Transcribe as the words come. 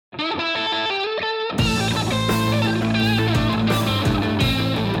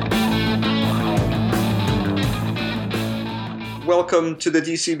Welcome to the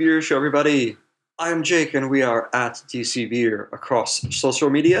DC Beer Show, everybody. I'm Jake, and we are at DC Beer across social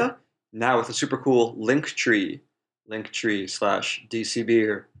media, now with a super cool Linktree/DC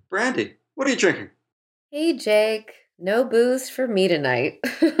Beer. Brandy, what are you drinking? Hey Jake, no booze for me tonight.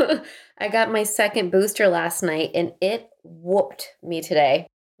 I got my second booster last night and it whooped me today.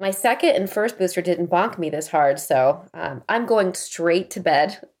 My second and first booster didn't bonk me this hard, so I'm going straight to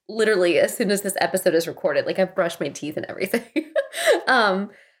bed literally as soon as this episode is recorded. Like I've brushed my teeth and everything. um,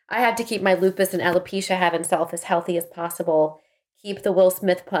 I have to keep my lupus and alopecia having self as healthy as possible. Keep the Will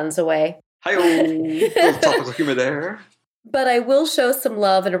Smith puns away. Hi-oh! Little topical humor there. But I will show some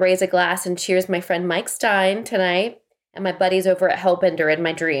love and raise a glass and cheers my friend Mike Stein tonight and my buddies over at Hellbender in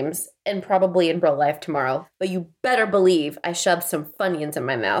my dreams and probably in real life tomorrow. But you better believe I shoved some Funyuns in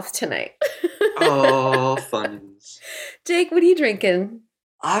my mouth tonight. Oh, Funyuns. Jake, what are you drinking?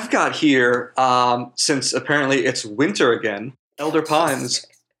 I've got here, since apparently it's winter again, Elder Pine's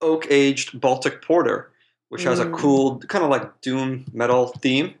oak-aged Baltic Porter, which has a cool, kind of like doom metal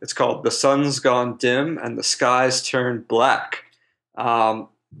theme. It's called The Sun's Gone Dim and the Skies Turned Black.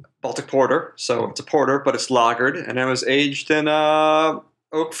 Baltic Porter, so it's a porter, but it's lagered, and it was aged in oak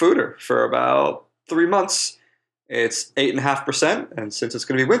foeder for about 3 months. It's 8.5%, and since it's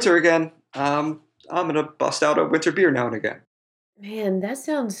going to be winter again, I'm going to bust out a winter beer now and again. Man, that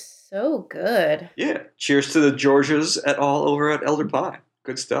sounds so good. Yeah, cheers to the Georges et al. Over at Elder Pine.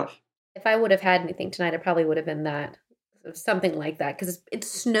 Good stuff. If I would have had anything tonight, it probably would have been that. Something like that, because it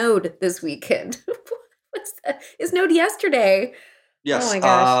snowed this weekend. What's that? It snowed yesterday. Yes. Oh my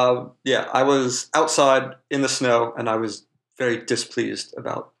gosh. Yeah, I was outside in the snow, and I was very displeased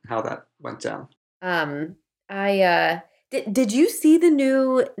about how that went down. Did you see the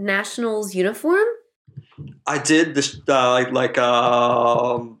new Nationals uniform? I did this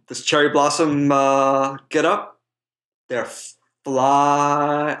this cherry blossom get up. They're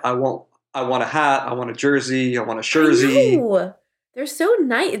fly. I want a hat. I want a jersey. I want a jersey. They're so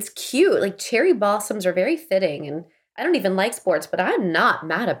nice. It's cute. Like cherry blossoms are very fitting, and I don't even like sports, but I'm not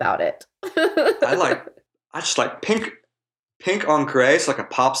mad about it. I just like pink on gray. It's like a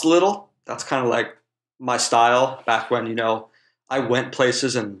pops little. That's kind of like my style back when I went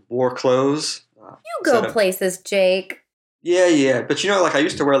places and wore clothes. You go places, Jake. Yeah, but I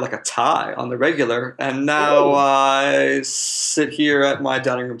used to wear like a tie on the regular, and now I sit here at my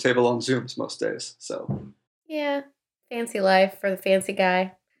dining room table on Zooms most days. So yeah, fancy life for the fancy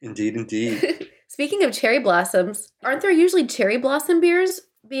guy. Indeed. Speaking of cherry blossoms, aren't there usually cherry blossom beers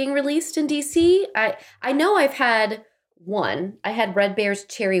being released in DC? I know I've had one. I had Red Bear's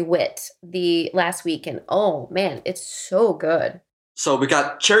Cherry Wit the last week, and oh man, it's so good. So we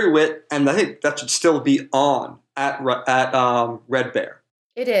got Cherry Wit, and I think that should still be on at Red Bear.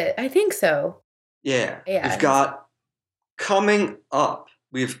 It is. I think so. Yeah. We've got coming up.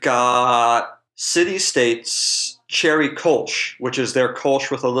 We've got City States Cherry Kolsch, which is their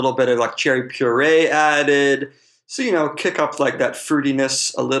Kolsch with a little bit of like cherry puree added. So kick up like that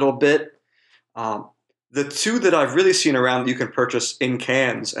fruitiness a little bit. The two that I've really seen around that you can purchase in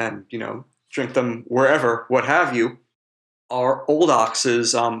cans and drink them wherever, what have you, are Old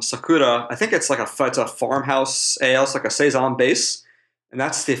Ox's Sakura. I think it's like it's a farmhouse ale, it's like a saison base, and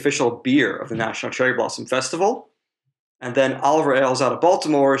that's the official beer of the National Cherry Blossom Festival. And then Oliver Ale's out of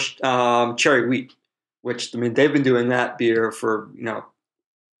Baltimore, Cherry Wheat, which they've been doing that beer for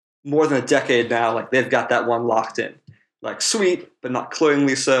more than a decade now. Like they've got that one locked in, like sweet but not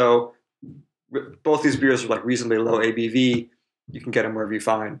cloyingly so. Both these beers are like reasonably low ABV. You can get them wherever you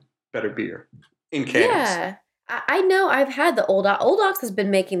find better beer in cans. Yeah. I know I've had the Old Ox has been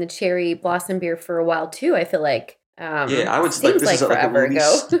making the cherry blossom beer for a while too. I feel like I would say this is forever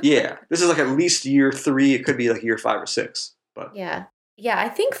ago. Yeah, this is like at least year 3. It could be like year 5 or 6. But yeah. I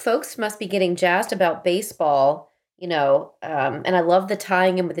think folks must be getting jazzed about baseball, and I love the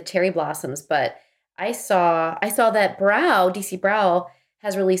tying in with the cherry blossoms. But I saw that DC Brow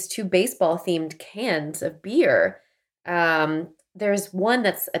has released 2 baseball themed cans of beer. There's one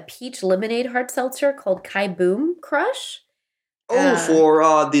that's a peach lemonade hard seltzer called Kai Boom Crush.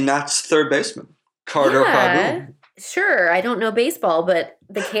 For the Nats third baseman, Carter Kai Boom. Sure, I don't know baseball, but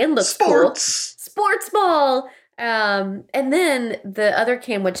the can looks cool. Sports ball. And then the other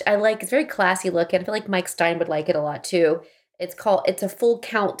can, which I like, it's very classy looking. I feel like Mike Stein would like it a lot too. It's a full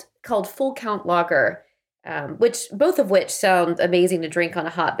count lager, both of which sound amazing to drink on a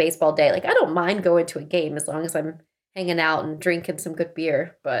hot baseball day. Like I don't mind going to a game as long as I'm hanging out and drinking some good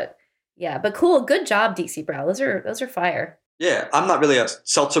beer. But yeah, but cool. Good job, DC Brow. Those are fire. Yeah, I'm not really a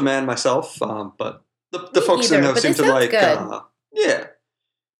seltzer man myself, but the folks in there seem to like. Yeah,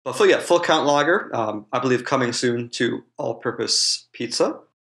 But full count lager, I believe coming soon to all-purpose pizza,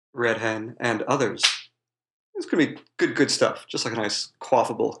 Red Hen, and others. It's going to be good stuff. Just like a nice,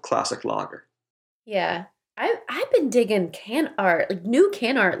 quaffable classic lager. Yeah. I've been digging can art, like new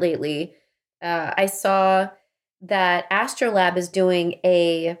can art lately. I saw that Astrolab is doing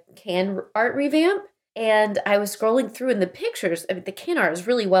a can art revamp, and I was scrolling through, and the pictures, I mean, the can art is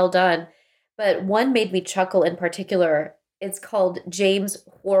really well done, but one made me chuckle in particular. It's called James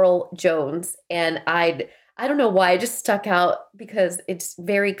Whirl Jones, and I don't know why it just stuck out because it's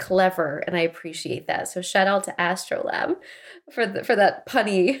very clever, and I appreciate that. So shout out to Astrolab for that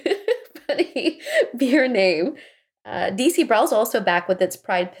punny funny beer name. DC Brew's also back with its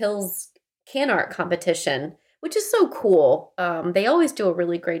Pride Pills can art competition, which is so cool. They always do a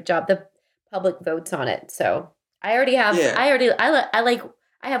really great job. The public votes on it, so I already have. Yeah. I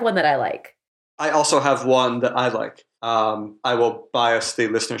have one that I like. I also have one that I like. I will bias the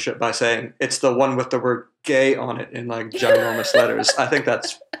listenership by saying it's the one with the word "gay" on it in like ginormous letters. I think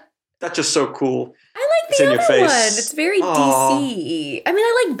that's just so cool. I like the other one. It's very DC. I mean,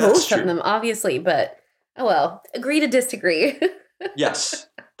 I like both of them, obviously, but oh well. Agree to disagree. Yes,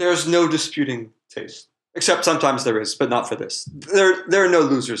 there's no disputing taste, except sometimes there is, but not for this. There are no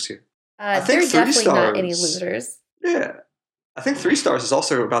losers here. I think there are definitely not any losers. Yeah. I think 3 Stars is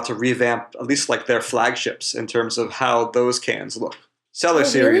also about to revamp at least like their flagships in terms of how those cans look. Cellar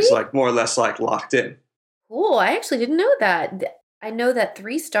Series, really? Like more or less like locked in. Cool. I actually didn't know that. I know that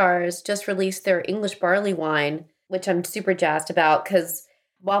 3 Stars just released their English barley wine, which I'm super jazzed about because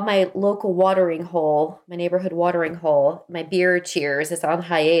while my local watering hole, my neighborhood watering hole, my beer cheers is on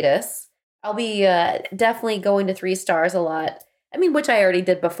hiatus, I'll be definitely going to 3 Stars a lot. I mean, which I already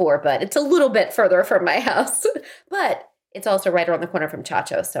did before, but it's a little bit further from my house. But it's also right around the corner from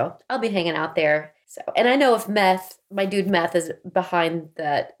Chacho, so I'll be hanging out there. So, and I know if my dude Meth is behind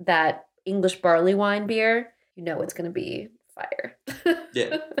that English barley wine beer, you know it's going to be fire.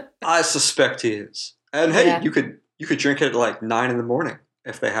 Yeah, I suspect he is. And hey, yeah. you could drink it at like 9 a.m.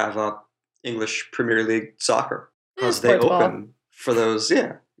 if they have English Premier League soccer because they open for those.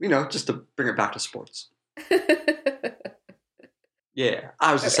 Yeah, just to bring it back to sports. Yeah,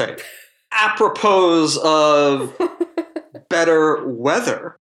 I was just saying. Apropos of better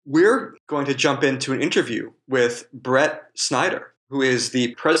weather, we're going to jump into an interview with Brett Snyder, who is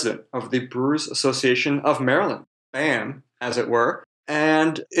the president of the Brewers Association of Maryland, BAM, as it were,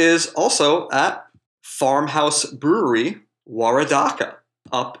 and is also at Farmhouse Brewery, Waradaka,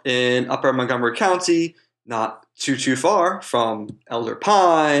 up in Upper Montgomery County, not too far from Elder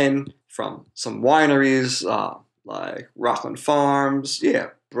Pine, from some wineries like Rockland Farms,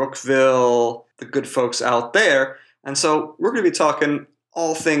 Brookville, the good folks out there. And so we're going to be talking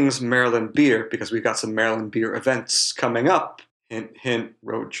all things Maryland beer because we've got some Maryland beer events coming up. Hint, hint,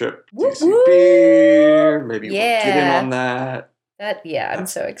 road trip, DC beer. Maybe we'll get in on that. I'm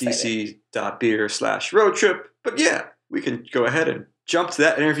so excited. DC.beer/road trip. But yeah, we can go ahead and jump to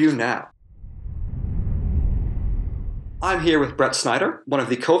that interview now. I'm here with Brett Snyder, one of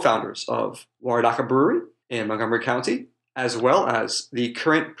the co-founders of Waradaka Brewery in Montgomery County, as well as the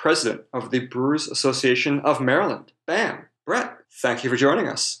current president of the Brewers Association of Maryland, BAM. Brett, thank you for joining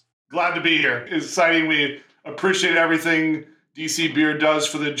us. Glad to be here. It's exciting. We appreciate everything DC Beer does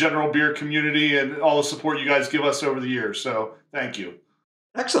for the general beer community and all the support you guys give us over the years. So thank you.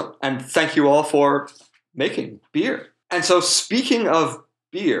 Excellent. And thank you all for making beer. And so speaking of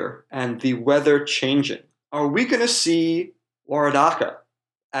beer and the weather changing, are we going to see Waradaka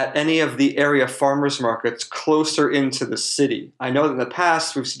at any of the area farmers markets closer into the city? I know that in the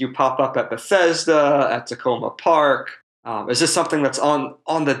past we've seen you pop up at Bethesda, at Tacoma Park. Is this something that's on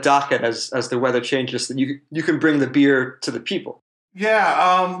the docket as the weather changes that you can bring the beer to the people?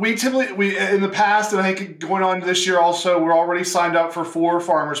 Yeah, we typically in the past, and I think going on this year also, we're already signed up for 4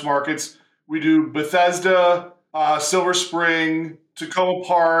 farmers markets. We do Bethesda, Silver Spring, Tacoma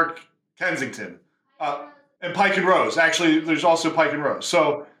Park, Kensington. And Pike and Rose. Actually, there's also Pike and Rose.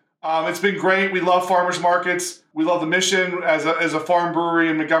 So it's been great. We love farmers markets. We love the mission as a farm brewery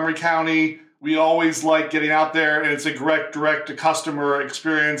in Montgomery County. We always like getting out there, and it's a direct to customer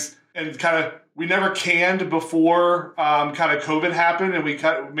experience. And we never canned before COVID happened, and we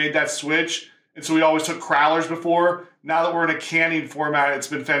made that switch. And so we always took crowlers before. Now that we're in a canning format, it's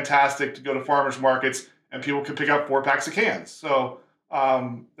been fantastic to go to farmers markets, and people can pick up 4 packs of cans. So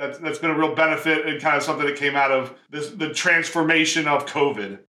that's been a real benefit and kind of something that came out of the transformation of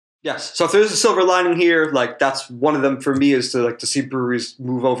COVID. Yes. So if there's a silver lining here, like that's one of them for me is to see breweries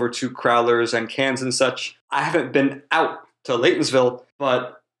move over to crowlers and cans and such. I haven't been out to Laytonsville,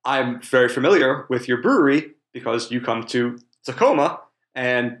 but I'm very familiar with your brewery because you come to Tacoma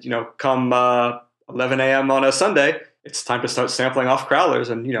And, come 11 a.m. on a Sunday, it's time to start sampling off crowlers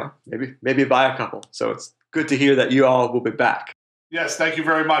and, maybe buy a couple. So it's good to hear that you all will be back. Yes, thank you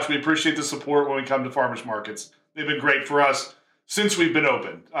very much. We appreciate the support when we come to farmers markets. They've been great for us since we've been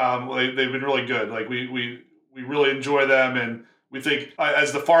open. They've been really good. Like we really enjoy them, and we think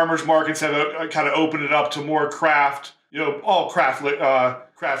as the farmers markets have kind of opened it up to more craft, all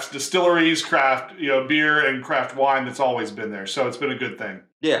craft distilleries, craft beer and craft wine. That's always been there, so it's been a good thing.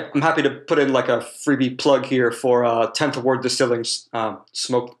 Yeah, I'm happy to put in like a freebie plug here for 10th Ward Distilling's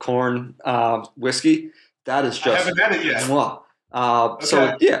smoked corn whiskey. That is just. I haven't had it yet. Okay.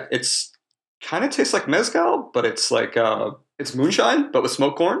 So yeah, it's kind of tastes like mezcal, but it's like it's moonshine, but with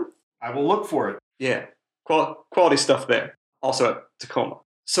smoked corn. I will look for it. Yeah, quality stuff there. Also at Tacoma.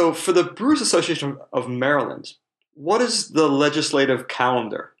 So for the Brewers Association of Maryland, what is the legislative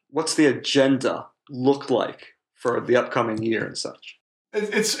calendar? What's the agenda look like for the upcoming year and such?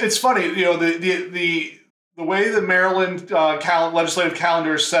 It's funny, the way the Maryland legislative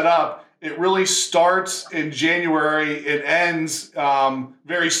calendar is set up. It really starts in January. It ends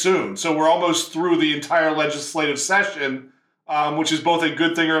very soon. So we're almost through the entire legislative session, which is both a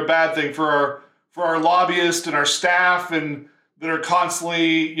good thing or a bad thing for our lobbyists and our staff, and that are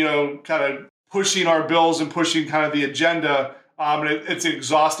constantly, kind of pushing our bills and pushing kind of the agenda. And it's an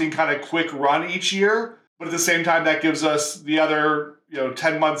exhausting kind of quick run each year. But at the same time, that gives us the other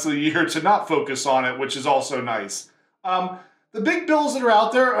 10 months of the year to not focus on it, which is also nice. The big bills that are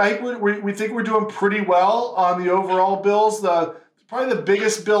out there, I think we think we're doing pretty well on the overall bills. Probably the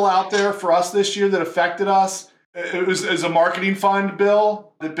biggest bill out there for us this year that affected us is a marketing fund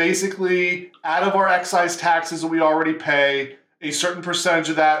bill that basically, out of our excise taxes that we already pay, a certain percentage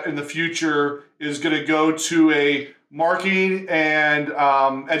of that in the future is going to go to a marketing and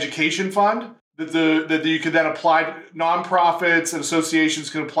education fund that you can then apply. Nonprofits and associations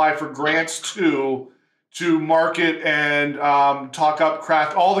can apply for grants to market and talk up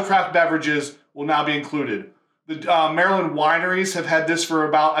craft. All the craft beverages will now be included. The Maryland wineries have had this for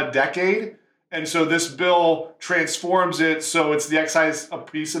about a decade, and so this bill transforms it so it's a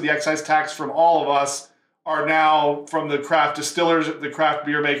piece of the excise tax from all of us are now from the craft distillers, the craft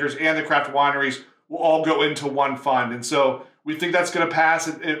beer makers, and the craft wineries will all go into one fund. And so we think that's going to pass.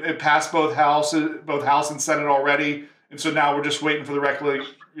 It passed both House and Senate already, and so now we're just waiting for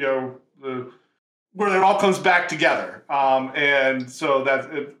where it all comes back together. And so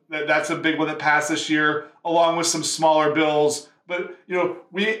that's a big one that passed this year, along with some smaller bills. But,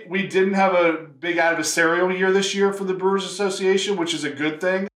 we didn't have a big adversarial year this year for the Brewers Association, which is a good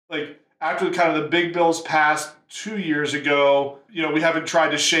thing. Like, after kind of the big bills passed 2 years ago, we haven't tried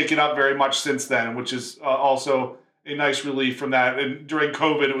to shake it up very much since then, which is also a nice relief from that. And during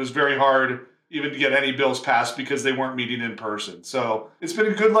COVID, it was very hard even to get any bills passed because they weren't meeting in person. So it's been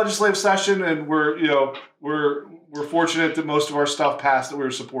a good legislative session, and we're fortunate that most of our stuff passed that we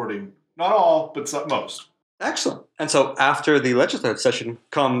were supporting. Not all, but most. Excellent. And so after the legislative session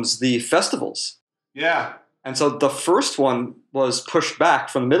comes the festivals. Yeah. And so the first one was pushed back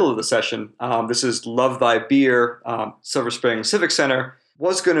from the middle of the session. This is Love Thy Beer, Silver Spring Civic Center.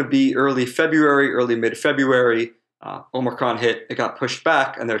 Was going to be early mid-February. Omicron hit, it got pushed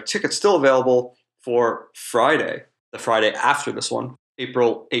back, and there are tickets still available for Friday, the Friday after this one,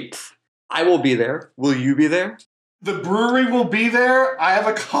 April 8th. I will be there. Will you be there? The brewery will be there. I have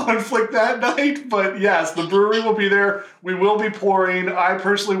a conflict that night, but yes, the brewery will be there. We will be pouring. I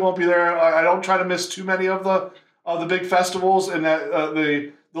personally won't be there. I don't try to miss too many of the big festivals, and that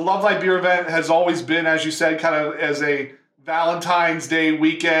the Love Thy Beer event has always been, as you said, kind of as a Valentine's Day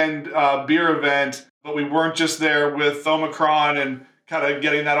weekend beer event. But we weren't just there with Omicron and kind of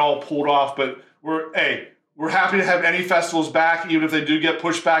getting that all pulled off. But we're happy to have any festivals back, even if they do get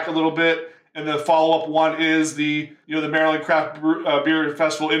pushed back a little bit. And the follow-up one is the Maryland Craft Beer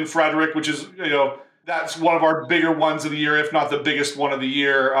Festival in Frederick, which is that's one of our bigger ones of the year, if not the biggest one of the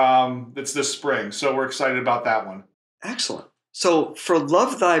year. That's this spring, so we're excited about that one. Excellent. So for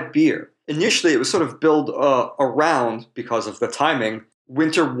Love Thy Beer, initially it was sort of billed around, because of the timing,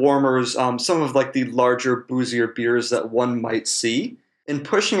 winter warmers, some of like the larger, boozier beers that one might see. In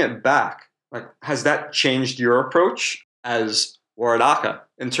pushing it back, like, has that changed your approach as Waradaka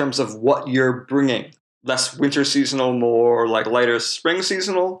in terms of what you're bringing? Less winter seasonal, more like lighter spring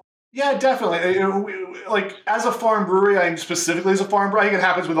seasonal? Yeah, definitely. Like, as a farm brewery, I think specifically as a farm brewery, I think it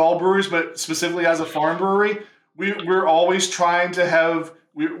happens with all breweries, but specifically as a farm brewery, we're always trying to have.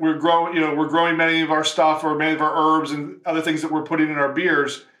 We're growing many of our stuff or many of our herbs and other things that we're putting in our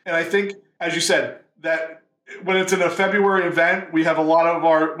beers. And I think, as you said, that when it's in a February event, we have a lot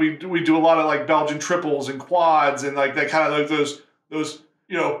of we do a lot of like Belgian triples and quads and like that kind of like those,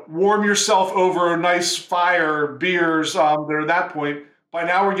 warm yourself over a nice fire beers that are at that point. By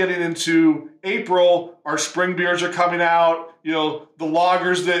now we're getting into April. Our spring beers are coming out. The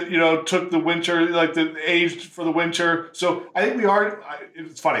lagers that, took the winter, like the aged for the winter. So I think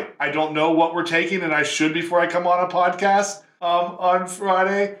it's funny. I don't know what we're taking, and I should before I come on a podcast on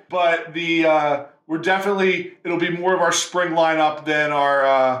Friday. But we're definitely, it'll be more of our spring lineup than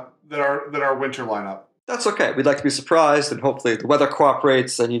our winter lineup. That's okay. We'd like to be surprised, and hopefully the weather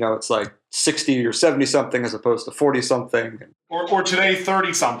cooperates, and it's like 60 or 70 something as opposed to 40 something. Or today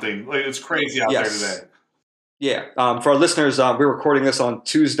 30 something. Like, it's crazy out there today. Yeah. For our listeners, we're recording this on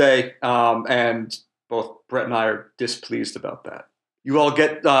Tuesday, and both Brett and I are displeased about that. You all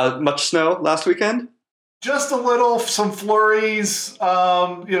get much snow last weekend? Just a little, some flurries,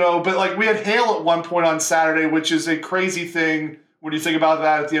 but like we had hail at one point on Saturday, which is a crazy thing when you think about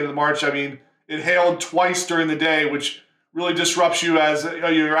that at the end of March. I mean, it hailed twice during the day, which really disrupts you as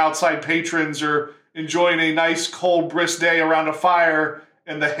your outside patrons are enjoying a nice, cold, brisk day around a fire,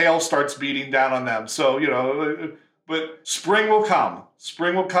 and the hail starts beating down on them. So, but spring will come.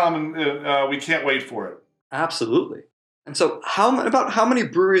 Spring will come, and we can't wait for it. Absolutely. And so how many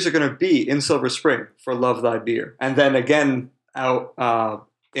breweries are going to be in Silver Spring for Love Thy Beer? And then again out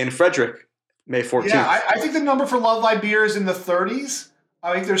in Frederick, May 14th. Yeah, I think the number for Love Thy Beer is in the 30s.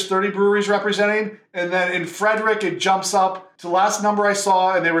 I think there's 30 breweries representing. And then in Frederick, it jumps up to the last number I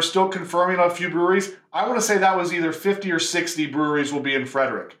saw, and they were still confirming on a few breweries. I want to say that was either 50 or 60 breweries will be in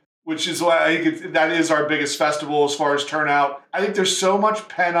Frederick, which is why I think that is our biggest festival as far as turnout. I think there's so much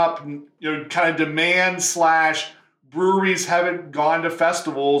pent up, kind of demand / breweries haven't gone to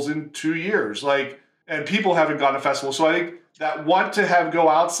festivals in 2 years, and people haven't gone to festivals. So I think that want to go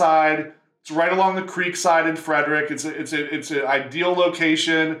outside. It's right along the creek side in Frederick. It's an ideal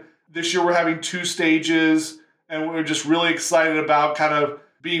location. This year we're having 2 stages, and we're just really excited about kind of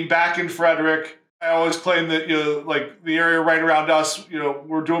being back in Frederick. I always claim that the area right around us,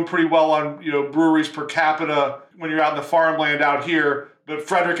 we're doing pretty well on breweries per capita when you're out in the farmland out here. But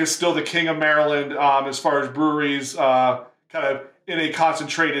Frederick is still the king of Maryland as far as breweries, kind of in a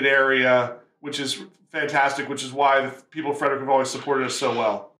concentrated area, which is fantastic, which is why the people of Frederick have always supported us so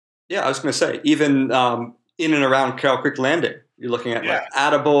well. Yeah, I was going to say, even in and around Carroll Creek Landing, you're looking at like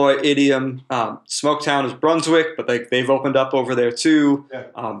Attaboy, Idiom, Smoketown is Brunswick, but they've opened up over there too.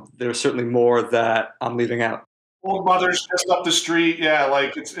 Yeah. There's certainly more that I'm leaving out. Old Mother's just up the street.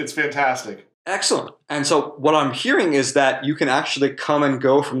 Yeah, it's fantastic. Excellent. And so what I'm hearing is that you can actually come and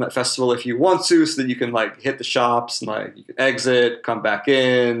go from that festival if you want to, so that you can hit the shops and you can exit, come back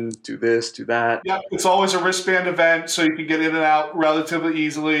in, do this, do that. Yeah, it's always a wristband event, so you can get in and out relatively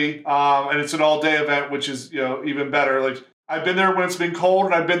easily. And it's an all-day event, which is even better. I've been there when it's been cold,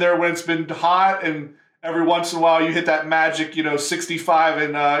 and I've been there when it's been hot, and every once in a while you hit that magic 65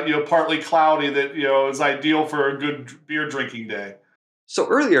 and partly cloudy that is ideal for a good beer drinking day. So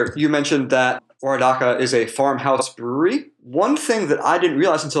earlier you mentioned that Waradaka is a farmhouse brewery. One thing that I didn't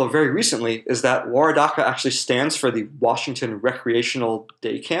realize until very recently is that Waradaka actually stands for the Washington Recreational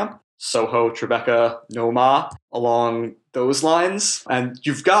Day Camp. Soho, Tribeca, Noma, along those lines. And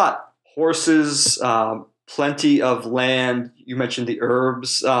you've got horses, plenty of land. You mentioned the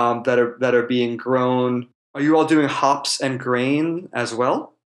herbs that are being grown. Are you all doing hops and grain as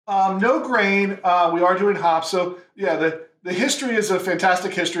well? No grain. We are doing hops. So yeah, the history is a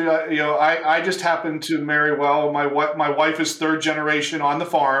fantastic history. I just happened to marry well. My wife is 3rd generation on the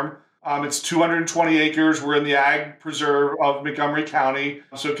farm. It's 220 acres. We're in the ag preserve of Montgomery County,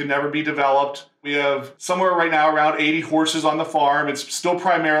 so it can never be developed. We have somewhere right now around 80 horses on the farm. It's still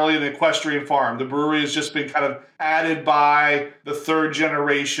primarily an equestrian farm. The brewery has just been kind of added by the 3rd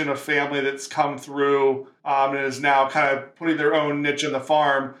generation of family that's come through and is now kind of putting their own niche on the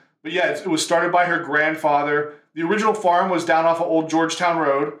farm. But yeah, it was started by her grandfather. The original farm was down off of Old Georgetown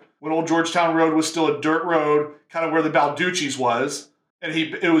Road, when Old Georgetown Road was still a dirt road, kind of where the Balducci's was. And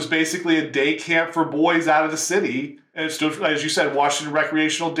it was basically a day camp for boys out of the city. And it stood, as you said, Washington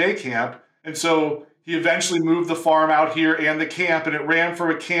Recreational Day Camp. And so he eventually moved the farm out here and the camp, and it ran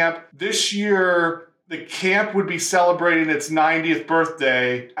for a camp. This year, the camp would be celebrating its 90th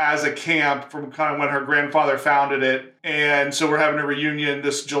birthday as a camp from kind of when her grandfather founded it. And so we're having a reunion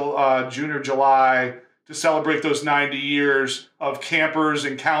this June or July to celebrate those 90 years of campers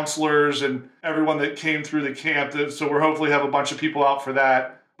and counselors and everyone that came through the camp. So we're hopefully have a bunch of people out for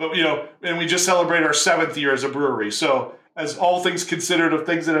that. But, and we just celebrate our 7th year as a brewery. So as all things considered of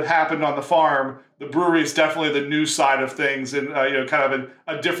things that have happened on the farm, the brewery is definitely the new side of things and, kind of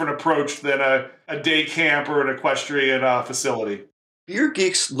a different approach than a day camp or an equestrian facility. beer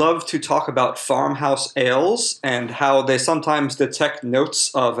geeks love to talk about farmhouse ales and how they sometimes detect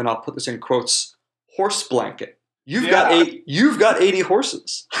notes of, and I'll put this in quotes, horse blanket. You've got 80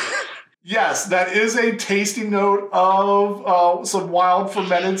 horses. Yes, that is a tasty note of some wild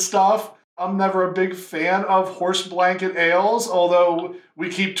fermented stuff. I'm never a big fan of horse blanket ales, although we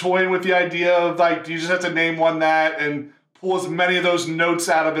keep toying with the idea of like, you just have to name one that and pull as many of those notes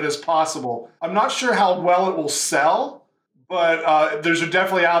out of it as possible. I'm not sure how well it will sell, but there's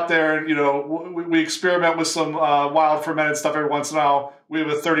definitely out there. You know, we experiment with some wild fermented stuff every once in a while. We have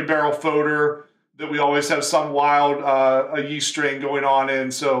a 30-barrel foeder that we always have some wild a yeast strain going on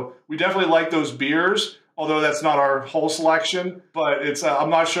in. So we definitely like those beers, although that's not our whole selection. But it's I'm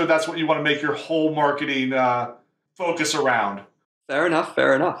not sure that's what you want to make your whole marketing focus around. Fair enough.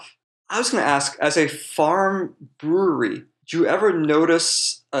 I was going to ask, as a farm brewery, do you ever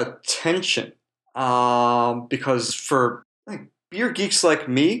notice a tension? Because for beer geeks like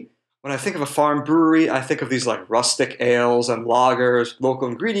me, when I think of a farm brewery, I think of these like rustic ales and lagers, local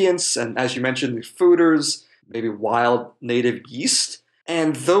ingredients, and as you mentioned, the foeders, maybe wild native yeast.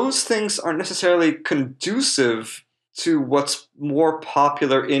 And those things aren't necessarily conducive to what's more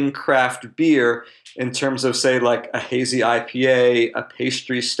popular in craft beer in terms of, say, like a hazy IPA, a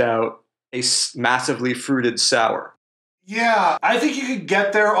pastry stout, a massively fruited sour. Yeah, I think you could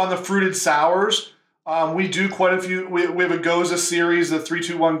get there on the fruited sours. We do quite a few. We have a Goza series, the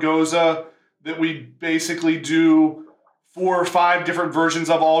 321 Goza, that we basically do 4 or 5 different versions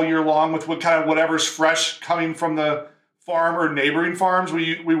of all year long with whatever's fresh coming from the farm or neighboring farms.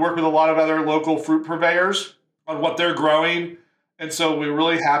 We work with a lot of other local fruit purveyors on what they're growing, and so we're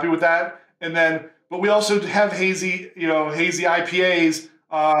really happy with that. And then, but we also have hazy IPAs.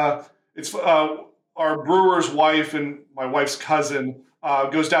 It's our brewer's wife and my wife's cousin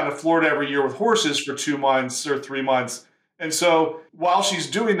goes down to Florida every year with horses for 2 months or 3 months. And so while she's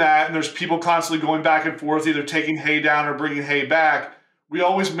doing that, and there's people constantly going back and forth, either taking hay down or bringing hay back, we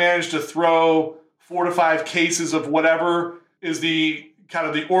always manage to throw 4 to 5 cases of whatever is the kind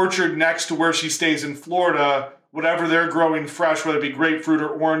of the orchard next to where she stays in Florida, whatever they're growing fresh, whether it be grapefruit or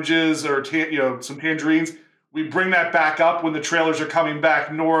oranges or some tangerines. We bring that back up when the trailers are coming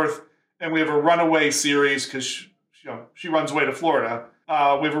back north, and we have a runaway series because she runs away to Florida.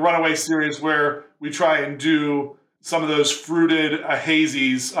 We have a runaway series where we try and do some of those fruited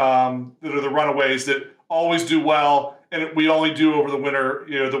hazies that are the runaways that always do well, and we only do over the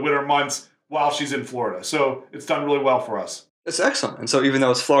winter months while she's in Florida. So it's done really well for us. It's excellent. And so even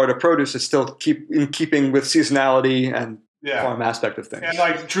though it's Florida produce, it's still in keeping with seasonality and farm aspect of things. And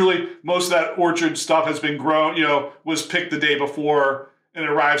like truly, most of that orchard stuff has been grown, was picked the day before, and it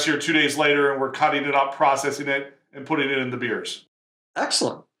arrives here 2 days later, and we're cutting it up, processing it, and putting it in the beers.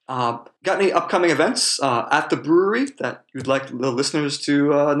 Excellent. Got any upcoming events at the brewery that you'd like the listeners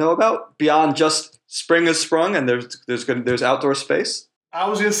to know about beyond just spring has sprung and there's outdoor space? I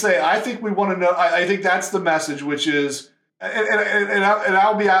was going to say, I think we want to know. I think that's the message, which is, and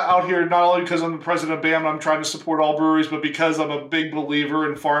I'll be out here not only because I'm the president of BAM and I'm trying to support all breweries, but because I'm a big believer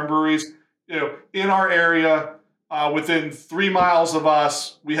in farm breweries. In our area, within 3 miles of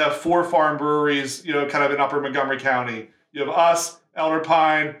us, we have 4 farm breweries. Kind of in Upper Montgomery County. You have us, Elder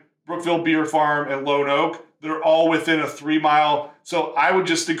Pine, Brookville Beer Farm, and Lone Oak. They're all within a 3-mile. So I would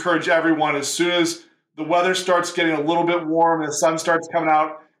just encourage everyone, as soon as the weather starts getting a little bit warm and the sun starts coming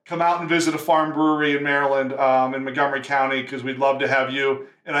out, come out and visit a farm brewery in Maryland, in Montgomery County, because we'd love to have you.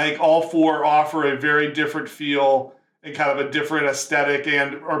 And I think all 4 offer a very different feel and kind of a different aesthetic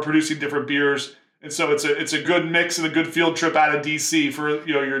and are producing different beers. And so it's a good mix and a good field trip out of DC for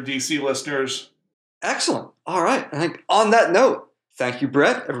your DC listeners. Excellent. All right. I think on that note, thank you,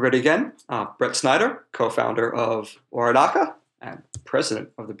 Brett. Everybody again. Brett Snyder, co-founder of Waradaka and president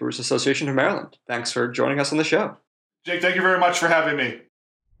of the Brewers Association of Maryland. Thanks for joining us on the show. Jake, thank you very much for having me.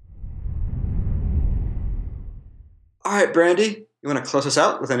 All right, Brandy, you want to close us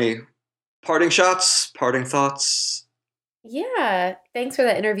out with any parting shots, parting thoughts? Yeah, thanks for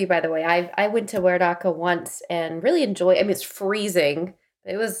that interview, by the way. I went to Waradaka once and really enjoyed. I mean, it's freezing.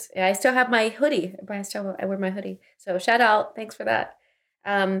 I still have my hoodie. I wear my hoodie. So shout out. Thanks for that.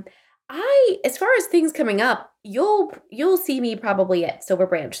 As far as things coming up, you'll see me probably at Silver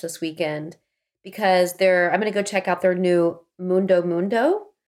Branch this weekend because I'm going to go check out their new Mundo,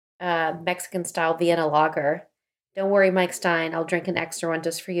 Mexican style Vienna lager. Don't worry, Mike Stein. I'll drink an extra one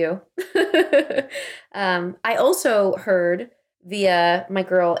just for you. I also heard via my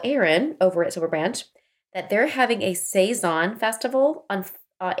girl Erin over at Silver Branch that they're having a Saison festival on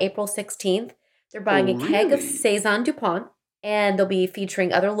April 16th. They're buying a keg of Saison DuPont, and they'll be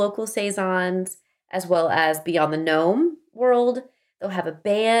featuring other local Saisons as well as Beyond the Gnome world. They'll have a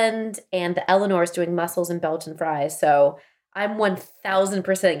band, and the Eleanor's doing mussels and Belgian fries. So I'm 1000%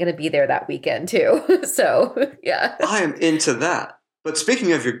 going to be there that weekend too. So yeah. I am into that. But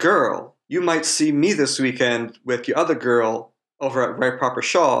speaking of your girl, you might see me this weekend with your other girl over at Right Proper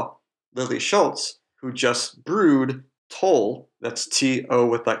Shaw, Lily Schultz, who just brewed Toll. That's T-O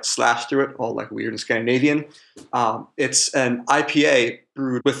with like slash through it, all like weird and Scandinavian. It's an IPA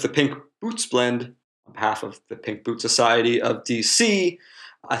brewed with the Pink Boots blend on behalf of the Pink Boot Society of DC.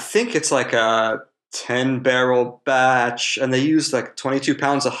 I think it's like a 10-barrel batch, and they use like 22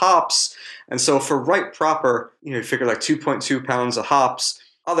 pounds of hops. And so for Right Proper, you figure like 2.2 pounds of hops.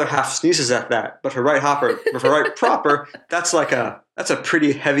 Other half sneezes at that, but for Right Proper, that's a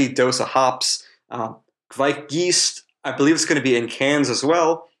pretty heavy dose of hops. Weichgeist, I believe it's going to be in cans as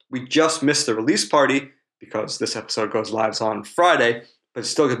well. We just missed the release party because this episode goes live on Friday, but it's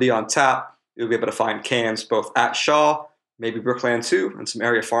still going to be on tap. You'll be able to find cans both at Shaw, maybe Brookland too, and some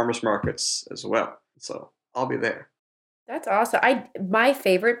area farmers markets as well. So I'll be there. That's awesome. My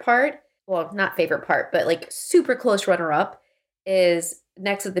favorite part, well, not favorite part, but like super close runner-up is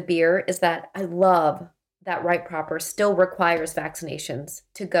next to the beer is that I love that Right Proper still requires vaccinations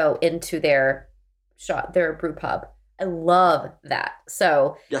to go into their brew pub. I love that.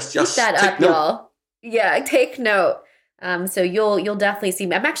 So yes, keep that up, note. Y'all. Yeah, take note. So you'll definitely see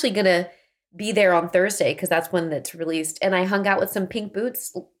me. I'm actually gonna be there on Thursday because that's when it's released. And I hung out with some Pink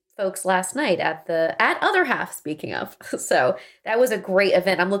Boots folks last night at Other Half, speaking of. So that was a great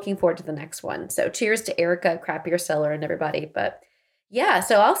event. I'm looking forward to the next one. So cheers to Erica, Crap Beer Cellar, and everybody. But yeah,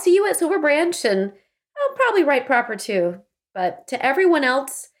 so I'll see you at Silver Branch, and I'll probably Right Proper too. But to everyone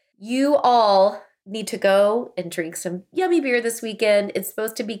else, you all need to go and drink some yummy beer this weekend. It's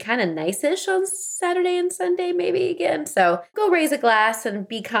supposed to be kind of nice-ish on Saturday and Sunday, maybe again. So go raise a glass and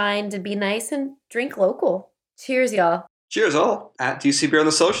be kind and be nice and drink local. Cheers, y'all. Cheers all at DC Beer on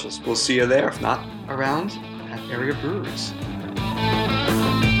the socials. We'll see you there, if not around at area breweries.